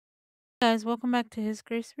Guys, welcome back to His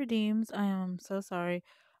Grace Redeems. I am so sorry.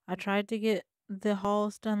 I tried to get the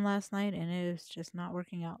hauls done last night and it was just not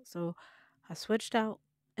working out. So I switched out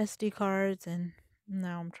SD cards and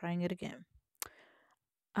now I'm trying it again.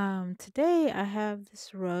 Today I have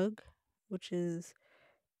this rug, which is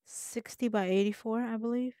 60 by 84, I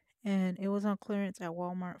believe, and it was on clearance at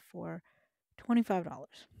Walmart for $25.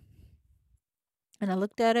 And I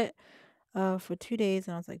looked at it for 2 days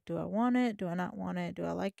and I was like, do I want it? Do I not want it? Do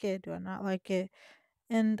I like it? Do I not like it?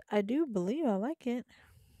 And I do believe I like it.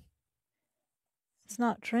 It's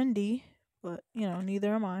not trendy, but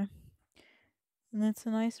neither am I. And it's a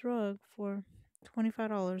nice rug for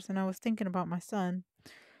 $25. And I was thinking about my son,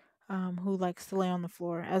 who likes to lay on the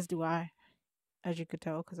floor, as do I, as you could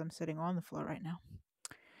tell, because I'm sitting on the floor right now.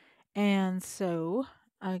 And so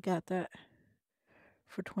I got that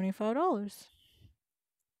for $25.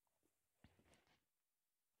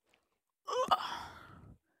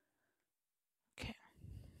 Okay.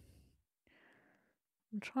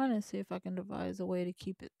 I'm trying to see if I can devise a way to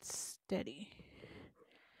keep it steady,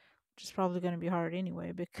 which is probably going to be hard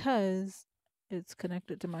anyway because it's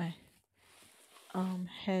connected to my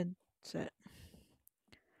headset.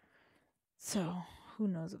 So who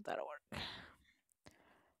knows if that'll work.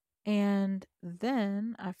 And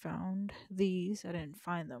then I found these. I didn't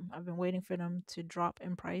find them. I've been waiting for them to drop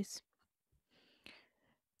in price.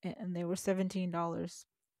 And they were $17.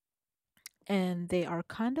 And they are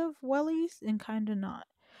kind of wellies and kind of not.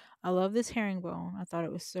 I love this herringbone. I thought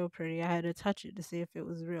it was so pretty. I had to touch it to see if it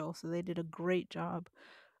was real. So they did a great job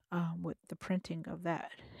with the printing of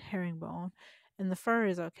that herringbone. And the fur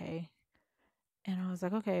is okay. And I was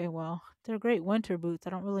like, okay, well, they're great winter boots. I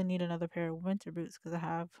don't really need another pair of winter boots because I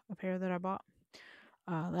have a pair that I bought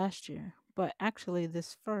last year. But actually,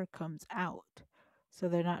 this fur comes out. So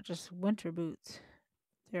they're not just winter boots,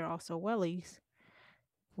 they're also wellies,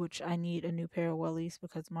 which I need a new pair of wellies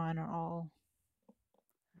because mine are all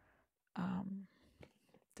um,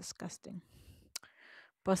 disgusting,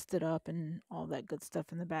 busted up, and all that good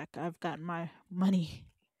stuff in the back. I've gotten my money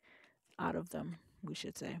out of them, we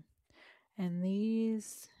should say. And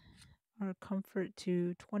these are comfort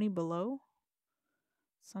to 20 below.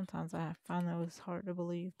 Sometimes I find those hard to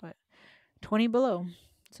believe, but 20 below.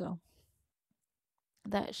 So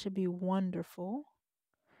that should be wonderful.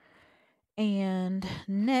 And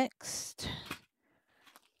next,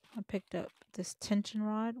 I picked up this tension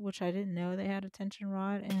rod, which I didn't know they had a tension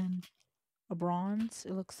rod and a bronze.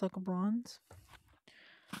 It looks like a bronze.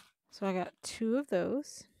 So I got two of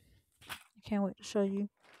those. I can't wait to show you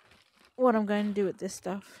what I'm going to do with this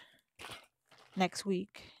stuff next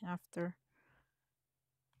week after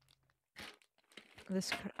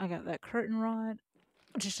this. I got that curtain rod,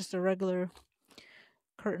 which is just a regular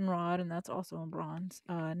curtain rod, and that's also in bronze.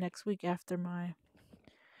 Next week after my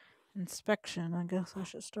inspection, I guess I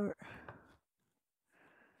should start.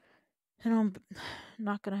 And I'm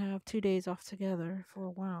not going to have 2 days off together for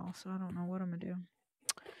a while, so I don't know what I'm going to do.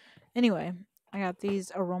 Anyway, I got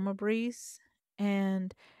these Aroma Breeze,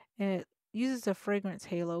 and it uses a fragrance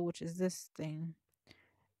halo, which is this thing,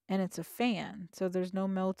 and it's a fan, so there's no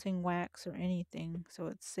melting wax or anything, so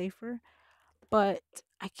it's safer. But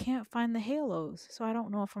I can't find the halos, so I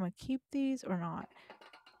don't know if I'm going to keep these or not.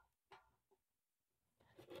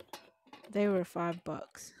 They were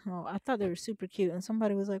 $5. Oh, I thought they were super cute, and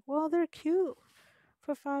somebody was like, "Well, they're cute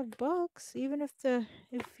for $5, even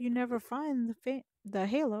if you never find the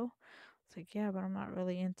halo." It's like, yeah, but I'm not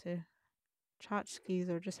really into tchotchkes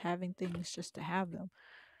or just having things just to have them.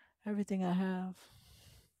 Everything I have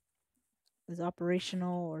is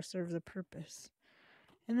operational or serves a purpose.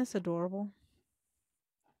 Isn't this adorable?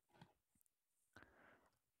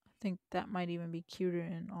 I think that might even be cuter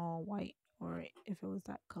in all white or if it was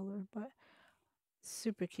that color, but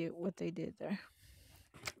super cute what they did there.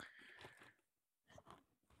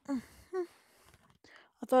 I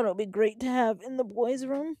thought it would be great to have in the boys'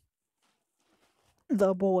 room.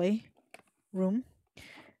 The boy room.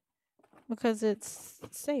 Because it's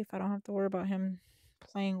safe. I don't have to worry about him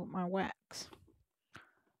playing with my wax.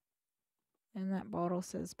 And that bottle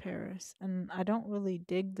says Paris. And I don't really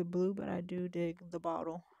dig the blue, but I do dig the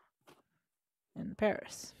bottle in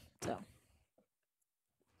Paris. So,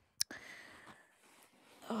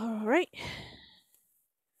 all right.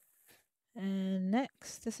 And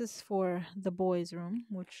next, this is for the boys' room,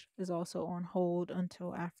 which is also on hold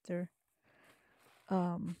until after,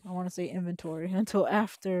 I want to say inventory, until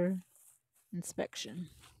after inspection.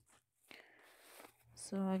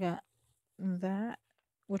 So I got that,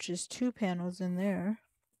 which is 2 panels in there.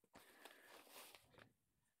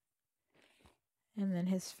 And then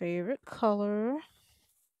his favorite color.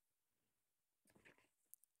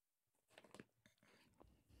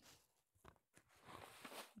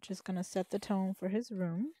 Just gonna set the tone for his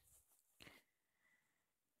room.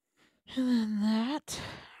 And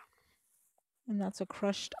then that's a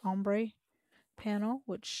crushed ombre panel,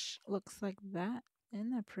 which looks like that.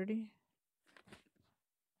 Isn't that pretty?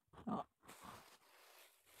 Oh,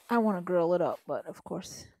 I want to grill it up, but of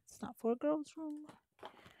course it's not for a girl's room.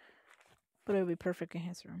 But it would be perfect in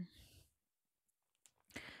his room.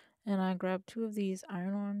 And I grabbed 2 of these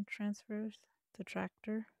iron-on transfers, the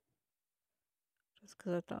tractor, just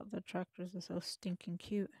because I thought the tractors are so stinking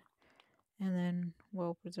cute. And then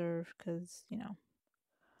well preserved because, you know,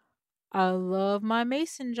 I love my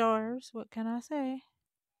mason jars. What can I say?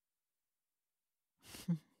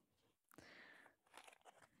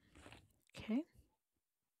 Okay.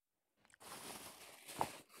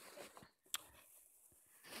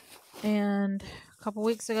 And a couple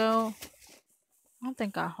weeks ago, I don't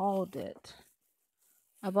think I hauled it.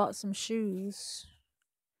 I bought some shoes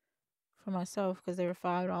for myself because they were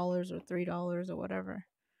 $5 or $3 or whatever.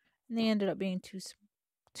 And they ended up being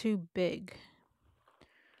too big.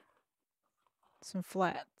 Some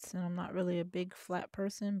flats. And I'm not really a big flat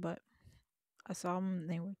person, but I saw them and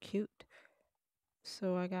they were cute.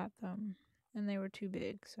 So I got them. And they were too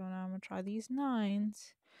big. So now I'm going to try these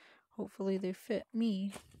 9s. Hopefully they fit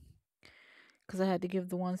me. Because I had to give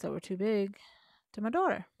the ones that were too big to my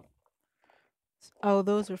daughter. Oh,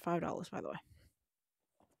 those were $5, by the way.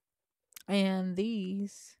 And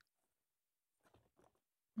these,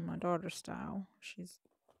 my daughter's style. She's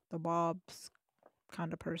the Bob's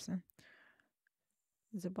kind of person.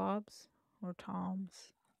 Is it Bob's or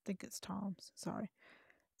Tom's? I think it's Tom's. Sorry.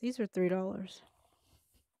 These are $3.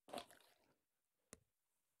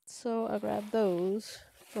 So I grabbed those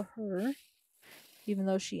for her, even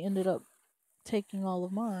though she ended up taking all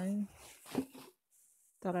of mine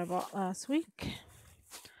that I bought last week.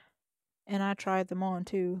 And I tried them on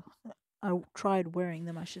too. I tried wearing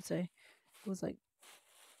them, I should say. It was like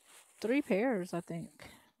 3 pairs, I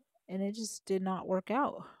think. And it just did not work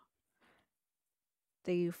out.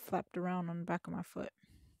 They flapped around on the back of my foot.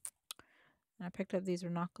 And I picked up these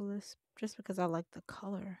ranunculus just because I like the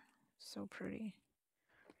color. So pretty.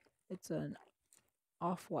 It's an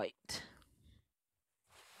off-white.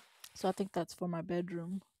 So I think that's for my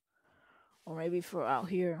bedroom. Or maybe for out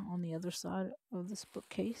here on the other side of this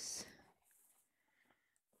bookcase.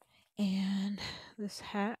 And this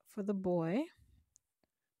hat for the boy,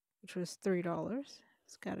 which was $3.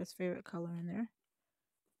 It's got his favorite color in there.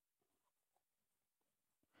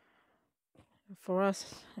 For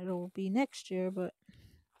us, it'll be next year, but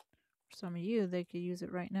for some of you, they could use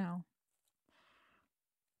it right now.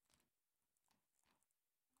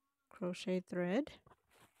 Crochet thread.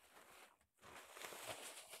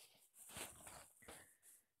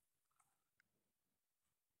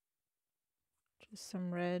 Just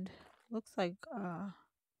some red. Looks like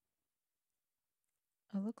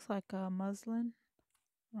it looks like a muslin.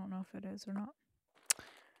 I don't know if it is or not.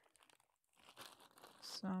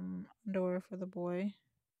 Some underwear for the boy.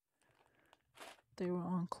 They were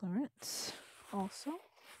on clearance also.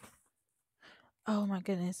 Oh my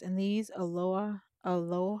goodness. And these Aloha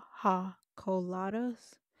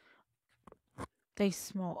coladas, they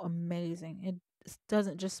smell amazing. It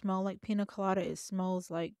doesn't just smell like pina colada. It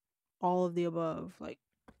smells like all of the above. Like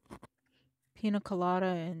pina colada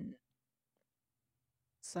and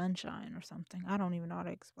sunshine or something. I don't even know how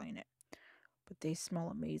to explain it. But they smell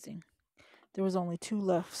amazing. There was only 2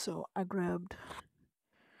 left, so I grabbed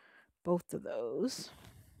both of those.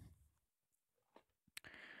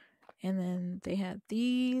 And then they had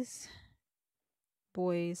these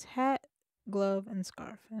boys' hat, glove, and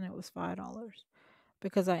scarf, and it was $5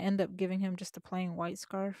 because I end up giving him just a plain white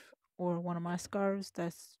scarf or one of my scarves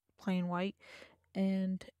that's plain white,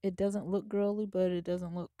 and it doesn't look girly, but it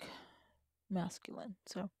doesn't look masculine.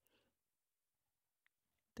 So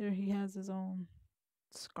there he has his own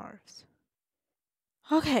scarves.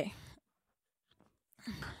 Okay,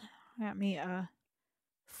 I got me a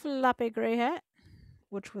floppy gray hat,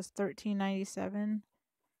 which was $13.97.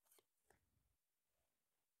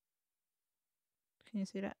 Can you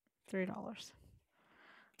see that? $3.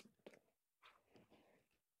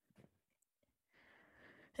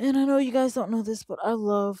 And I know you guys don't know this, but I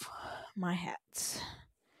love my hats.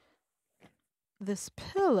 This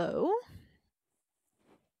pillow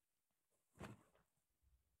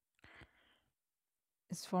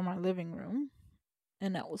is for my living room,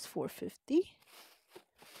 and that was $4.50.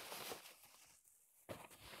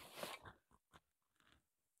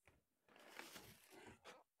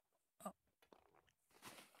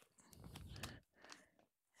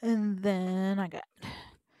 And then I got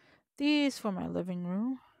these for my living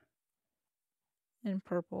room in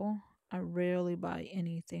purple. I rarely buy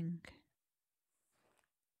anything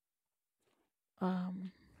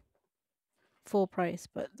um full price,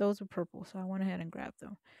 but those are purple, so I went ahead and grabbed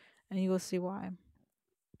them. And you will see why.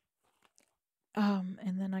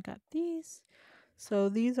 And then I got these. So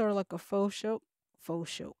these are like a faux silk,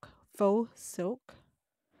 faux silk.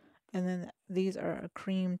 And then these are a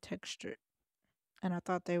cream texture. And I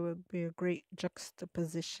thought they would be a great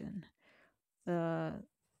juxtaposition. The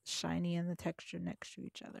shiny and the texture next to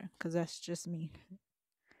each other. Because that's just me.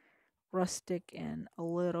 Rustic and a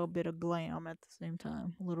little bit of glam at the same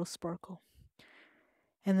time. A little sparkle.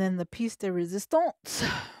 And then the piece de resistance.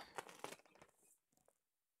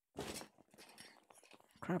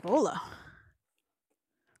 Crapola.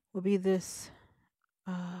 Will be this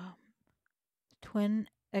uh, twin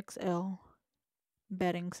XL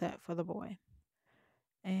bedding set for the boy.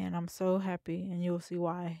 And I'm so happy, and you'll see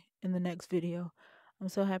why in the next video. I'm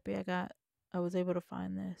so happy I was able to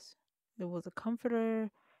find this. It was a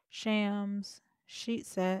comforter, shams, sheet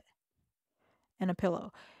set, and a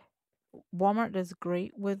pillow. Walmart does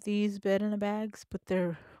great with these bed in a bags, but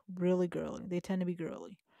they're really girly. They tend to be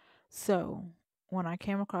girly. So when I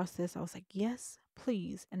came across this, I was like, yes,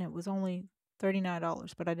 please. And it was only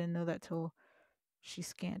 $39, but I didn't know that till she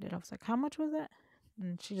scanned it. I was like, how much was that?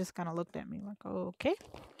 And she just kind of looked at me like, oh, okay.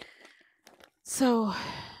 So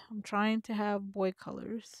I'm trying to have boy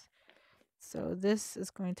colors. So this is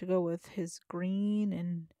going to go with his green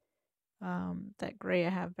and that gray I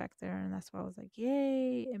have back there. And that's why I was like,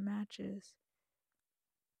 yay, it matches.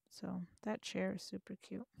 So that chair is super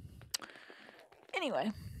cute.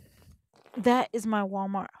 Anyway, that is my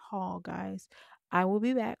Walmart haul, guys. I will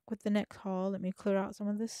be back with the next haul. Let me clear out some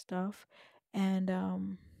of this stuff.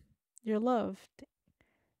 And you're loved.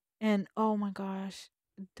 And oh my gosh,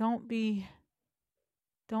 don't be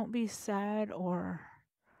don't be sad or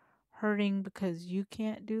hurting because you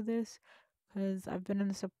can't do this, because I've been in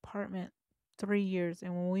this apartment 3 years,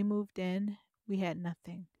 and when we moved in, we had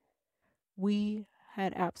nothing. We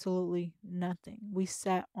had absolutely nothing. We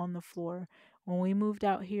sat on the floor. When we moved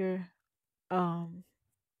out here, um,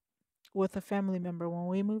 with a family member, when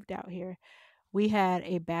we moved out here, we had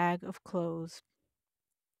a bag of clothes.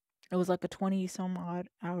 It was like a 20 some odd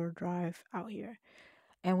hour drive out here.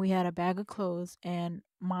 And we had a bag of clothes, and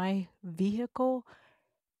my vehicle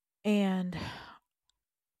and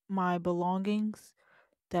my belongings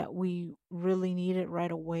that we really needed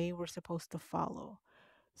right away were supposed to follow.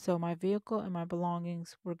 So my vehicle and my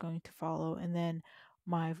belongings were going to follow, and then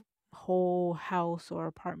my whole house or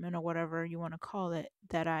apartment or whatever you want to call it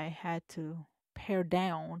that I had to pare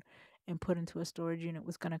down and put into a storage unit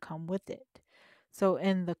was going to come with it. So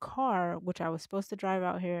in the car, which I was supposed to drive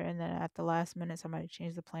out here, and then at the last minute somebody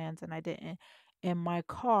changed the plans and I didn't. In my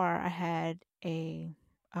car, I had a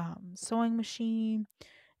sewing machine,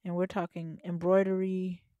 and we're talking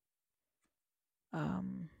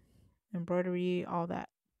um, embroidery, all that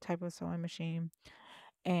type of sewing machine,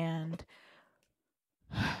 and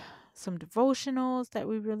some devotionals that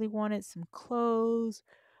we really wanted, some clothes,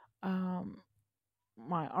 um,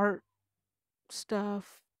 my art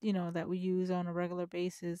stuff, that we use on a regular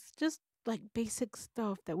basis, just like basic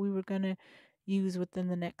stuff that we were going to use within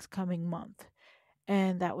the next coming month.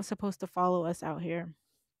 And that was supposed to follow us out here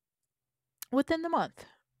within the month,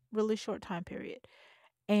 really short time period.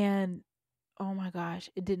 And oh my gosh,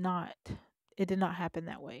 it did not. It did not happen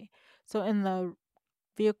that way. So in the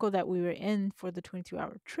vehicle that we were in for the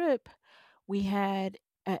 22-hour trip, we had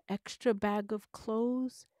an extra bag of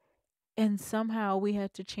clothes, and somehow we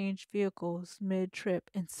had to change vehicles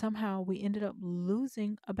mid-trip, and somehow we ended up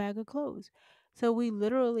losing a bag of clothes. So we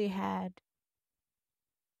literally had,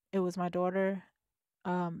 it was my daughter,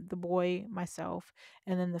 the boy, myself,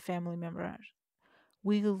 and then the family member.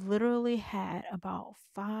 We literally had about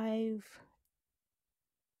 5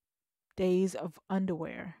 days of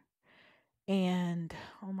underwear, and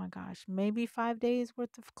oh my gosh, maybe 5 days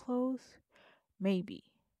worth of clothes, maybe.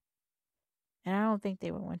 And I don't think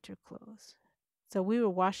they were winter clothes. So we were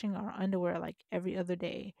washing our underwear like every other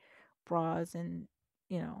day, bras and,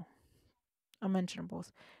 you know,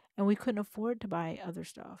 unmentionables. And we couldn't afford to buy other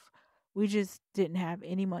stuff. We just didn't have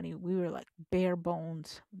any money. We were like bare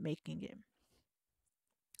bones making it.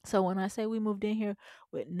 So when I say we moved in here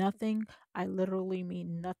with nothing, I literally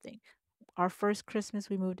mean nothing. Our first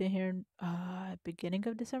Christmas, we moved in here beginning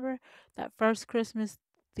of December. That first Christmas,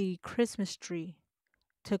 the Christmas tree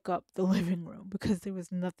took up the living room because there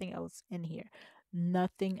was nothing else in here.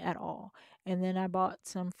 Nothing at all. And then I bought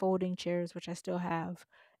some folding chairs, which I still have.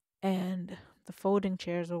 And the folding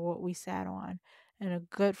chairs are what we sat on. And a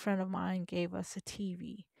good friend of mine gave us a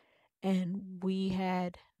TV. And we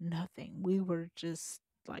had nothing. We were just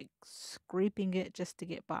like scraping it just to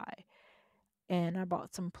get by. And I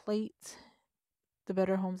bought some plates, the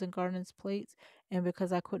Better Homes and Gardens plates, and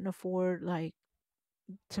because I couldn't afford like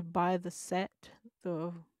to buy the set,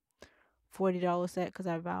 the $40 set, because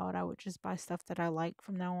I vowed I would just buy stuff that I like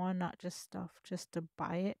from now on, not just stuff just to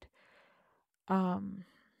buy it. Um,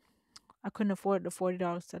 I couldn't afford the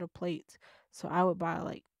 $40 set of plates, so I would buy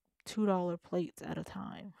like $2 plates at a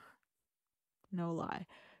time. No lie,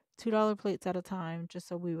 $2 plates at a time, just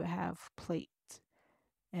so we would have plates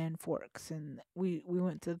and forks. And we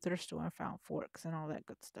went to the thrift store and found forks and all that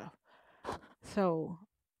good stuff. So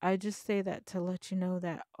I just say that to let you know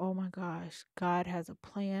that, oh my gosh, God has a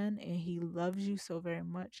plan and He loves you so very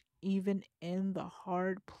much, even in the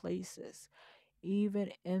hard places,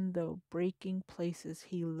 even in the breaking places,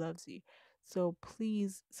 He loves you. So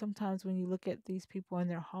please, sometimes when you look at these people and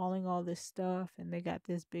they're hauling all this stuff and they got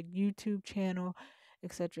this big YouTube channel,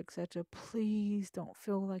 etc., please don't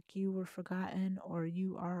feel like you were forgotten or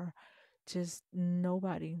you are just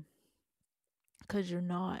nobody, because you're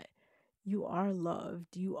not. You are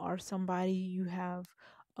loved. You are somebody. You have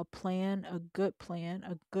a plan, a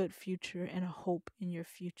good future, and a hope in your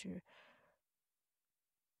future.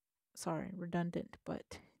 Sorry, redundant,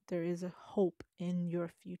 but there is a hope in your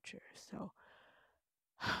future. So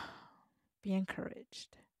be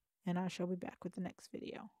encouraged. And I shall be back with the next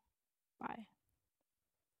video. Bye.